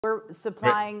We're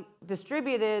supplying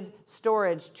distributed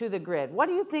storage to the grid. What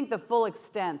do you think the full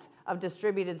extent of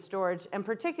distributed storage, and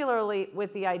particularly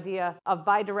with the idea of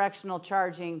bidirectional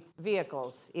charging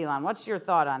vehicles? Elon, what's your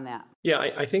thought on that? Yeah,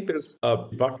 I think there's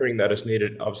buffering that is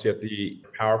needed, obviously, at the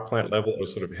power plant level or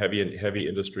sort of heavy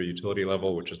industry utility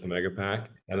level, which is the megapack.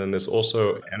 And then there's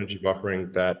also energy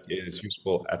buffering that is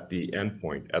useful at the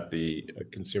endpoint, at the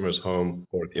consumer's home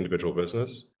or the individual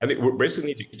business. I think we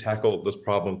basically need to tackle this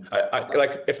problem.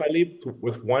 Like, if I leave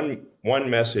with one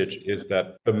message, is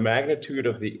that the magnitude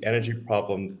of the energy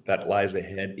problem that lies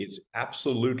ahead is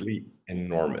absolutely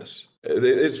enormous.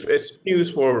 It's news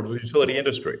for the utility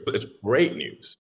industry. It's great news.